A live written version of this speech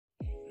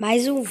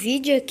Mais um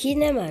vídeo aqui,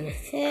 né, mano?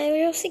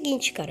 É o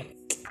seguinte, cara.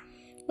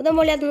 Vou dar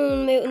uma olhada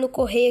no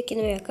correio aqui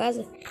na minha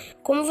casa.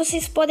 Como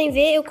vocês podem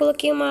ver, eu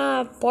coloquei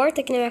uma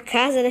porta aqui na minha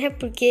casa, né?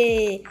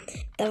 Porque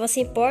tava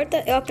sem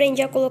porta. Eu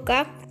aprendi a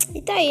colocar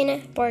e tá aí,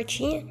 né?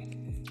 Portinha.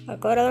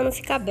 Agora ela não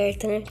fica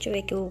aberta, né? Deixa eu ver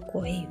aqui o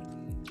correio.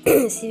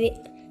 Se vê...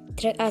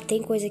 Ah,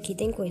 tem coisa aqui,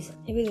 tem coisa.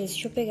 Beleza,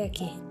 deixa eu pegar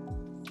aqui.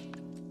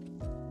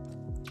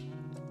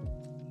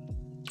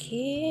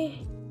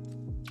 Aqui...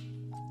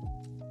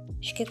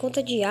 Acho que é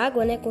conta de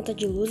água, né? Conta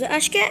de luz.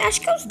 Acho que é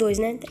os dois,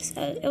 né?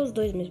 É os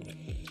dois mesmo.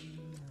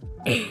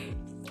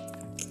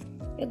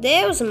 Meu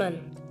Deus,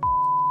 mano.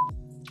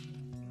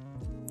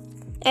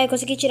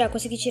 Consegui tirar.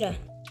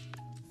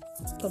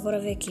 Bora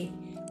ver aqui.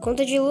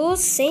 Conta de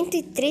luz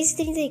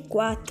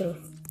 103,34.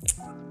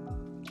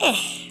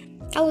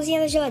 A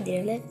luzinha da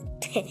geladeira, né?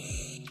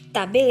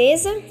 Tá,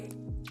 beleza.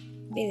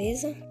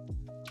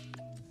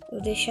 Vou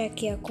deixar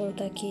aqui a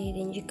conta aqui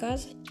dentro de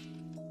casa.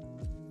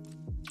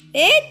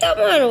 Eita,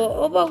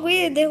 mano, o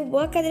bagulho derrubou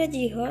a cadeira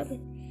de roda.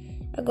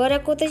 Agora a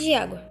conta de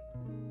água.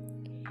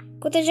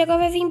 A conta de água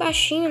vai vir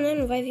baixinho, né?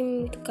 Não vai vir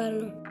muito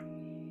caro, não.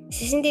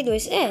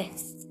 62,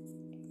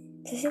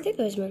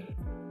 62, mano.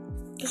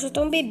 Eu só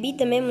tomo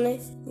bebida mesmo, né?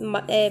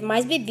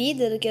 Mais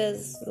bebida do que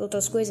as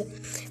outras coisas.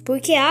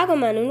 Porque água,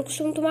 mano, eu não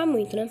costumo tomar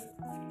muito, né?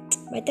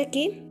 Vai tá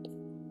aqui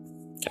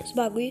os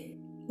bagulho.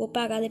 Vou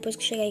pagar depois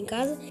que chegar em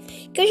casa.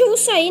 Que hoje eu vou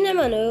sair, né,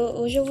 mano?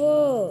 Hoje eu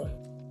vou...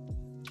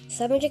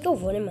 Sabe onde é que eu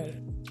vou, né,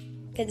 mano?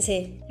 Quer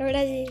dizer, na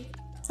verdade,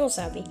 não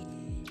sabem.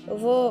 Eu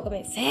vou...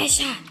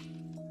 Fecha!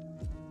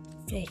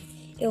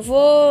 Eu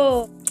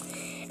vou...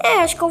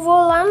 acho que eu vou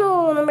lá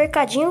no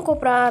mercadinho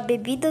comprar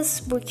bebidas,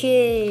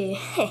 porque...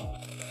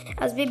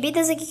 as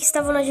bebidas aqui que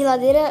estavam na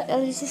geladeira,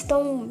 elas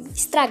estão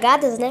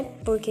estragadas, né?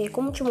 Porque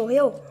como o tio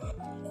morreu,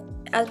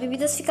 as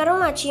bebidas ficaram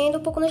lá, tinha ainda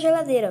um pouco na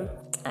geladeira.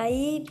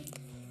 Aí,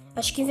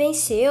 acho que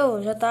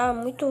venceu, já tá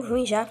muito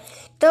ruim já.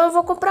 Então eu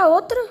vou comprar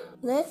outra,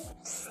 né?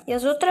 E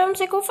as outras eu não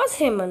sei o que eu vou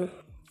fazer, mano.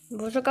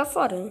 Vou jogar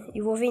fora, né?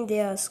 E vou vender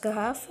as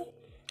garrafas.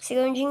 Você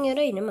ganha um dinheiro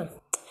aí, né, mano?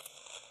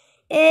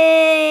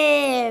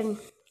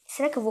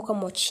 Será que eu vou com a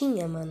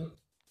motinha, mano?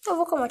 Eu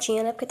vou com a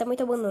motinha, né? Porque tá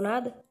muito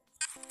abandonada.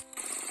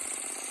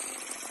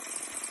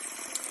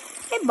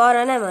 E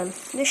bora, né, mano?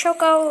 Deixar o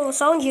carro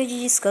só um dia de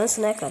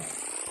descanso, né, cara?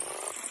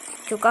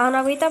 Porque o carro não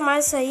aguenta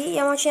mais sair e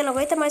a motinha não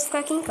aguenta mais ficar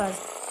aqui em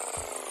casa.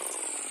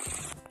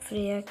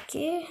 Freia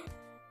aqui.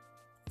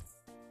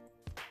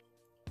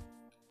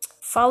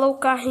 Fala o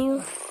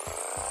carrinho.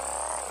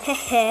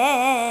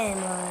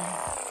 Mano.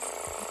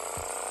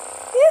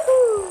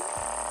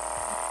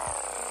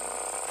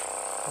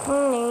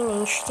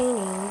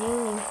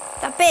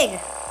 Tá, pega.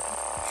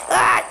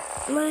 Ai,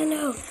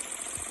 mano.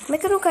 Como é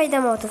que eu não caí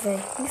da moto,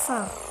 velho? Me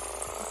fala.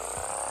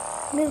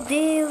 Meu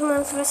Deus,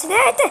 mano. Você vai se...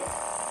 Eita!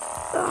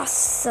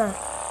 Nossa.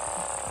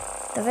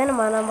 Tá vendo,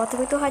 mano? A moto é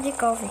muito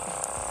radical, velho.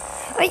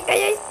 Ai.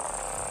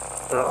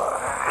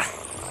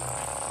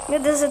 Meu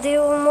Deus, eu dei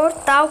um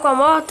mortal com a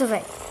moto,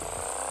 velho.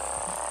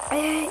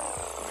 Ai.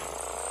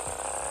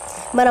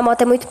 Mano, a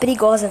moto é muito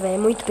perigosa, velho. É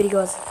muito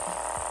perigosa.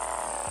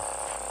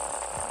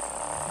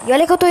 E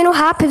olha que eu tô indo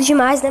rápido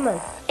demais, né,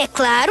 mano? É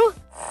claro.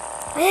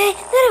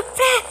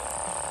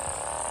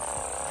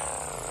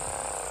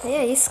 E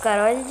é isso,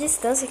 cara. Olha a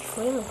distância que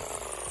foi, mano.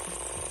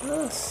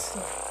 Nossa.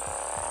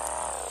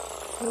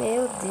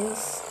 Meu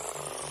Deus.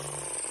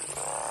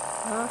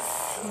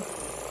 Aff.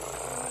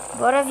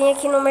 Bora vir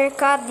aqui no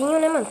mercadinho,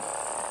 né, mano?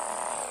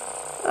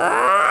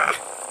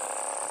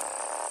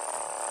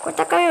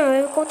 Cortar caminhão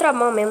mesmo,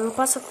 contramão mesmo. Não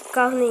passa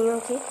carro nenhum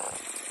aqui.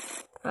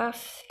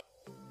 Aff.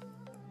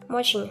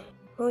 Motinha.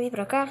 Vamos vir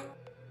pra cá?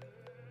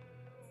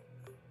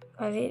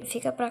 Vai ver,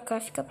 fica pra cá.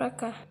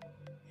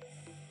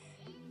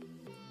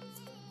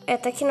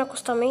 Tá aqui no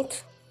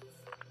acostamento.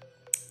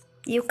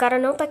 E o cara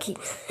não tá aqui.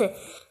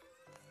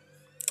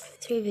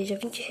 Cerveja,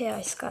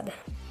 R$20 cada.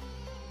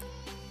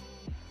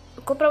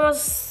 Vou comprar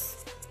umas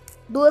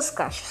 2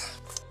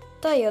 caixas.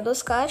 Tá aí, ó,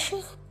 2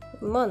 caixas.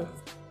 Mano,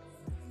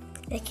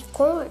 é que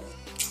com...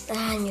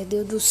 Ai, meu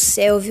Deus do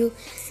céu, viu?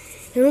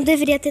 Eu não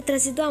deveria ter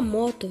trazido a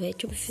moto, velho.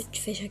 Deixa eu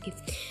fechar aqui.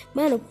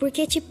 Mano,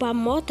 porque, tipo, a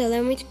moto, ela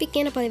é muito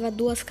pequena pra levar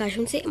 2 caixas.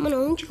 Não sei,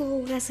 mano, onde que eu vou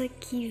colocar essa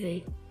aqui,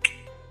 velho?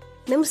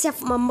 Mesmo se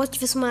uma moto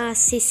tivesse uma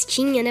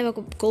cestinha, né,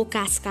 pra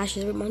colocar as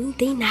caixas, mano, não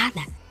tem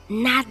nada.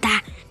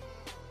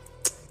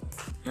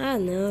 Ah,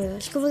 não, eu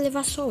acho que eu vou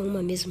levar só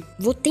uma mesmo.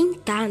 Vou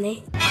tentar,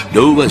 né?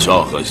 2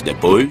 horas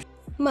depois.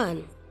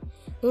 Mano,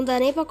 não dá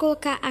nem pra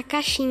colocar a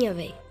caixinha,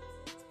 velho.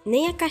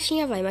 Nem a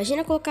caixinha vai.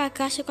 Imagina colocar a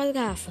caixa com as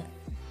garrafas.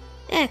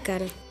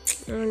 Cara.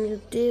 Ai,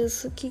 meu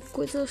Deus, que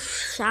coisa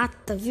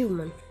chata, viu,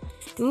 mano?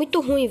 É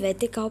muito ruim, velho,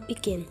 ter carro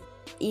pequeno.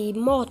 E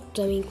moto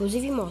também,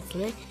 inclusive moto,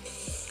 né?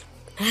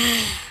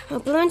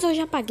 Mas pelo menos eu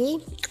já paguei.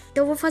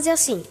 Então eu vou fazer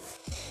assim.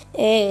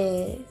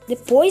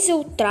 Depois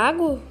eu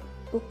trago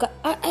o carro.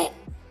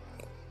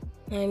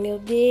 Ai, meu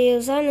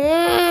Deus,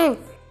 não!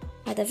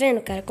 Tá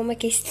vendo, cara, como é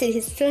que é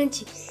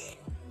estressante?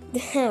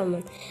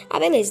 Mano.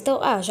 Beleza,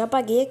 então, já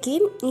paguei aqui.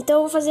 Então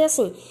eu vou fazer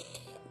assim.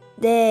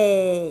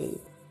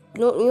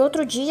 Em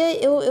outro dia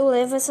eu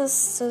levo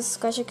essas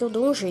caixas que eu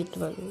dou um jeito,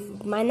 mano.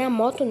 Mas na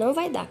moto não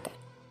vai dar, cara.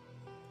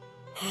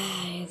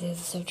 Ai, meu Deus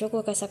do céu. Deixa eu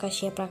colocar essa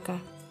caixinha pra cá.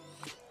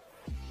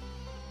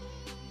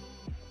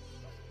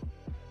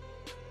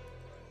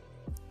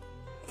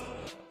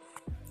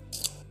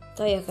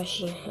 Tá aí a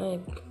caixinha. Ai,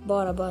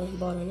 bora,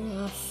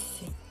 né?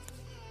 Aff.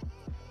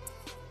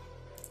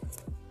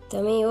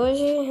 Também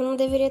hoje eu não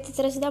deveria ter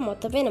trazido a moto,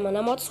 tá vendo, mano?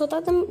 A moto só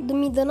tá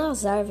me dando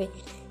azar, velho.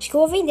 Acho que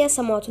eu vou vender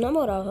essa moto, na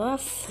moral.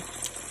 Aff.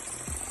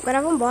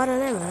 Agora vambora,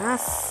 né, mano?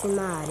 Aff,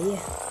 Maria.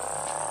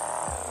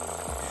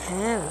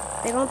 É, mano.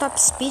 Pegar um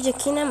top speed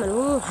aqui, né, mano?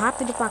 Um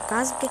rápido pra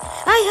casa, porque...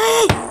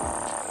 Ai!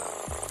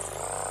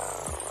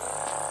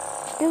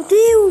 Meu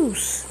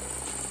Deus!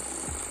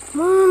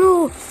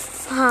 Mano!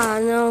 Ah,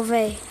 não,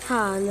 velho.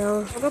 Ah,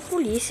 não. Joga a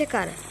polícia,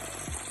 cara.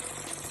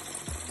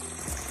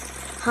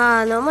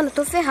 Ah, não, mano.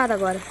 Tô ferrado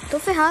agora. Tô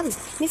ferrado.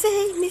 Me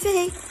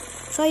ferrei.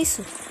 Só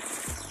isso.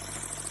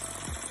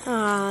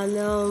 Ah,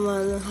 não,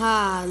 mano.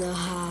 Ah,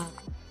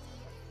 não.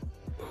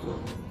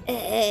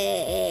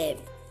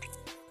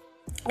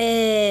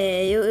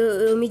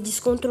 Eu me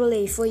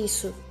descontrolei. Foi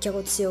isso que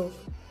aconteceu.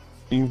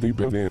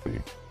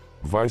 Independente.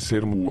 Vai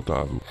ser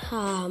multado.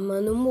 Ah,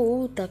 mano,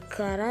 multa,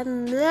 cara.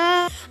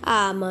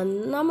 Ah,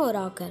 mano, na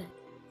moral, cara.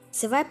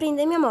 Você vai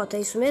apreender minha moto,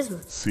 é isso mesmo?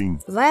 Sim.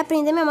 Vai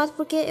apreender minha moto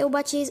porque eu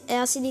bati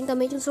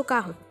acidentalmente no seu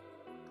carro.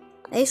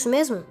 É isso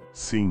mesmo?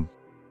 Sim.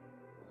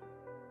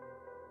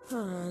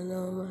 Ah,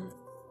 não, mano.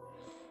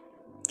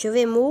 Deixa eu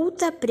ver,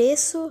 multa,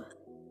 preço...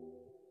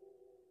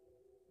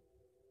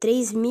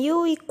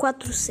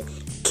 3.400.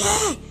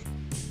 Quê?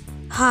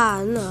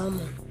 Ah, não,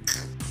 mano.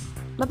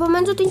 Mas pelo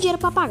menos eu tenho dinheiro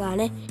pra pagar,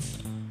 né?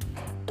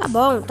 Tá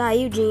bom, tá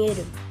aí o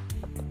dinheiro.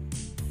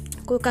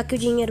 Vou colocar aqui o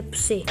dinheiro pra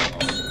você.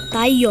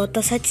 Tá aí, ó.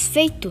 Tá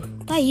satisfeito?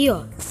 Tá aí,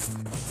 ó.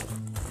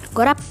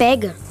 Agora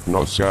pega.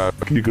 Nossa,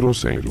 que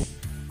grosseiro.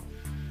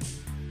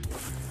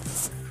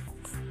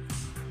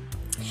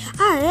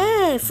 Ah,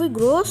 é? Fui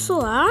grosso?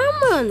 Ah,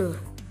 mano.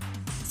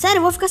 Sério,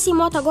 eu vou ficar sem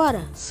moto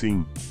agora?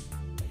 Sim.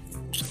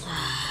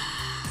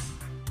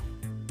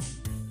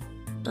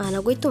 Ah, não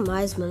aguento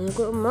mais, mano.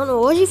 Mano,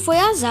 hoje foi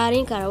azar,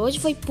 hein, cara. Hoje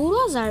foi puro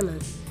azar, mano.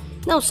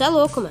 Não, você é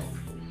louco, mano.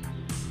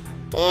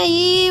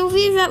 E o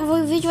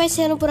vídeo vai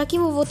sendo por aqui.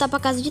 Vou voltar pra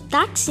casa de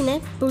táxi,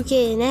 né?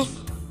 Porque, né?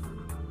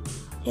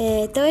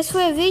 Então esse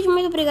foi o vídeo.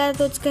 Muito obrigado a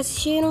todos que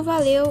assistiram.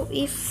 Valeu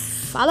e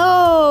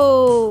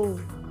falou!